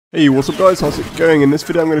Hey, what's up guys, how's it going? In this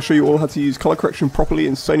video I'm going to show you all how to use color correction properly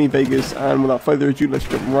in Sony Vegas, and without further ado, let's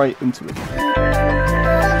jump right into it.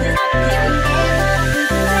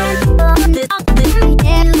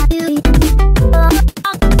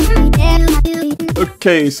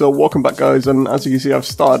 Okay, so welcome back guys, and as you can see I've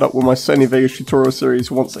started up with my Sony Vegas tutorial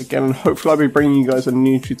series once again, and hopefully I'll be bringing you guys a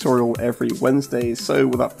new tutorial every Wednesday. So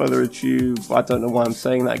without further ado, I don't know why I'm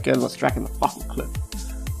saying that again, let's drag in the fucking clip.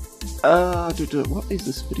 What is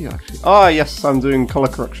this video actually? Ah, yes, I'm doing color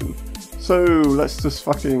correction. So let's just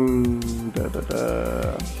fucking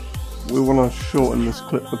we want to shorten this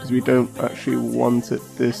clip because we don't actually want it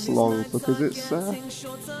this long because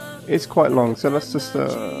it's quite long. So let's just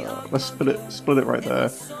let's split it right there.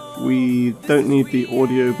 We don't need the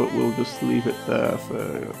audio, but we'll just leave it there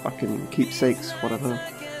for fucking keepsakes, whatever.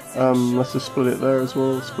 Let's just split it there as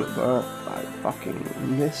well. Split that. I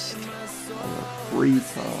fucking missed.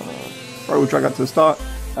 Retard. Right, we'll drag that to the start,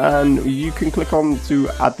 and you can click on to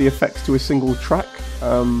add the effects to a single track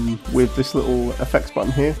with this little effects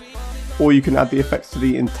button here, or you can add the effects to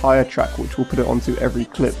the entire track, which will put it onto every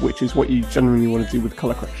clip, which is what you generally want to do with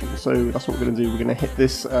color correction. So that's what we're going to do. We're going to hit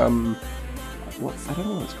this, I don't know what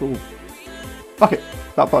it's called. Fuck it,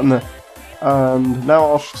 that button there. And now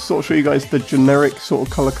I'll sort of show you guys the generic sort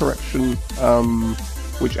of color correction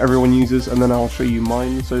which everyone uses, and then I'll show you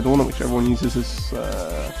mine. So the one which everyone uses is,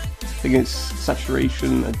 I think it's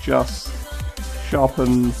saturation, adjust,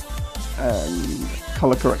 sharpen, and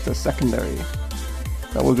color corrector secondary.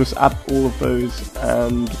 Now we'll just add all of those,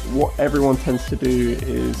 and what everyone tends to do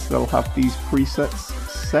is they'll have these presets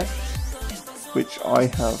set, which I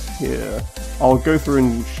have here. I'll go through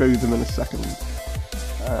and show you them in a second.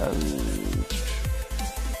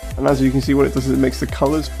 And as you can see, what it does is it makes the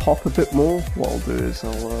colours pop a bit more. What I'll do is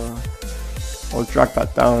I'll drag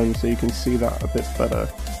that down so you can see that a bit better.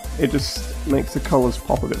 It just makes the colours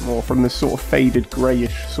pop a bit more from this sort of faded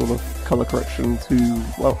greyish sort of colour correction to,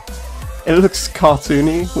 well, it looks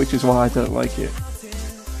cartoony, which is why I don't like it.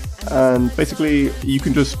 And basically you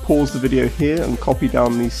can just pause the video here and copy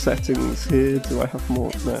down these settings here. Do I have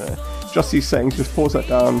more? No. Just these settings, just pause that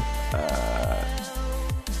down.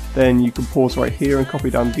 Then you can pause right here and copy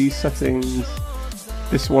down these settings.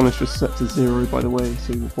 This one is just set to 0 by the way,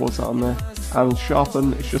 so you can pause that on there. And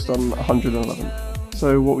sharpen, it's just on 111.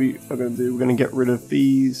 So what we are going to do, we're going to get rid of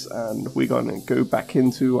these, and we're going to go back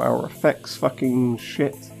into our effects fucking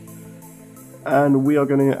shit. And we are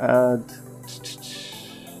going to add,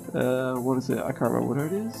 what is it? I can't remember where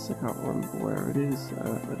it is. I can't remember where it is.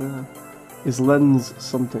 Is lens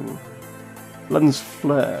something? Lens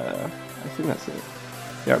flare. I think that's it.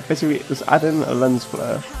 Yeah, basically just add in a lens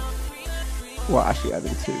flare. Well, actually add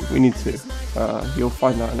in 2. We need 2. You'll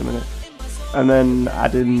find out in a minute. And then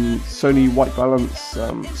add in Sony white balance,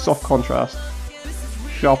 soft contrast,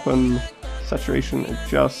 sharpen, saturation,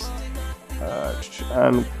 adjust,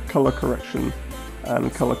 and color correction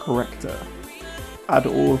and color corrector. Add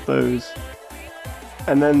all of those.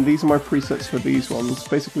 And then these are my presets for these ones.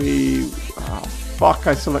 Basically, fuck,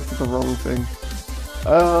 I selected the wrong thing.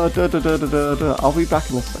 I'll be back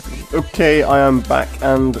in a second. Okay, I am back,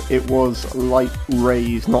 and it was light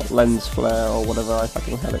rays, not lens flare or whatever I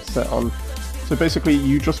fucking had it set on. So basically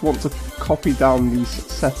you just want to copy down these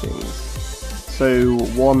settings. So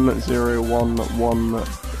 1, 0, 1, 1,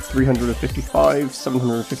 355,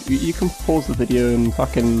 750. You can pause the video and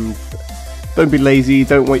fucking, don't be lazy,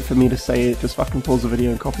 don't wait for me to say it, just fucking pause the video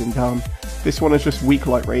and copy them down. This one is just weak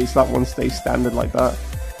light rays, that one stays standard like that.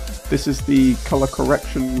 This is the color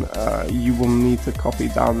correction. You will need to copy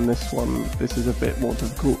down this one. This is a bit more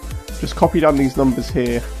difficult. Just copy down these numbers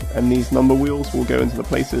here, and these number wheels will go into the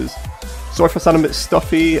places. Sorry if I sound a bit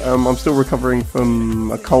stuffy, I'm still recovering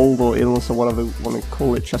from a cold or illness or whatever you want to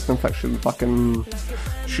call it, chest infection, fucking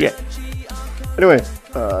shit. Anyway,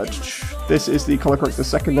 this is the color corrector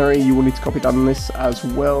secondary. You will need to copy down this as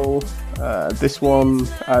well. This one,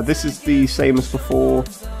 this is the same as before,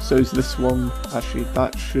 so is this one. Actually,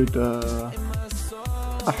 that should, oh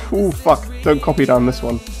fuck, don't copy down this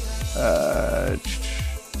one.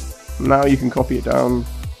 Now you can copy it down,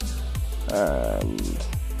 and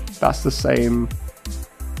that's the same.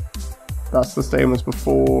 That's the same as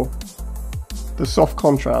before. The soft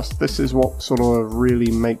contrast, this is what sort of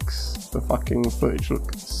really makes the fucking footage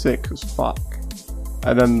look sick as fuck.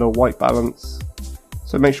 And then the white balance.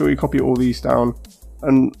 So make sure you copy all these down,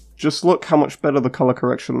 and just look how much better the color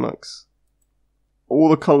correction looks. All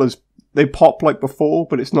the colors, they pop like before,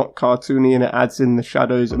 but it's not cartoony, and it adds in the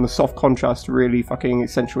shadows, and the soft contrast really fucking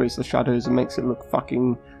accentuates the shadows and makes it look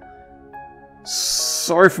fucking,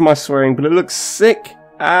 sorry for my swearing, but it looks sick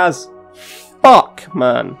as fuck,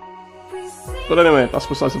 man. But anyway, that's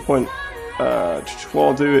besides the point. What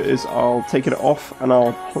I'll do is I'll take it off and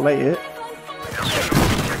I'll play it.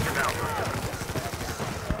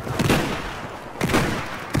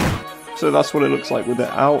 So that's what it looks like with it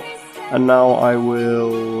out. And now I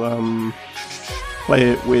will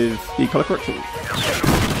play it with the color correction.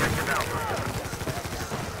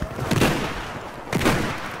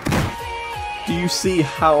 Do you see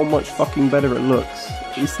how much fucking better it looks?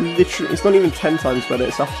 It's literally, it's not even 10 times better,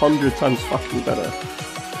 it's 100 times fucking better.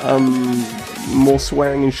 More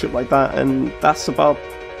swearing and shit like that, and that's about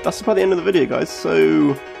the end of the video, guys.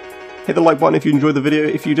 So hit the like button if you enjoyed the video.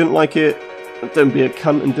 If you didn't like it, don't be a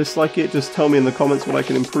cunt and dislike it. Just tell me in the comments what I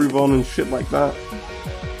can improve on and shit like that.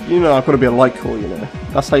 You know, I've got to be a like call, you know.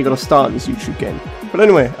 That's how you got to start in this YouTube game. But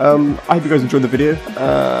anyway, I hope you guys enjoyed the video.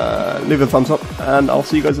 Leave a thumbs up, and I'll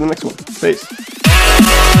see you guys in the next one. Peace.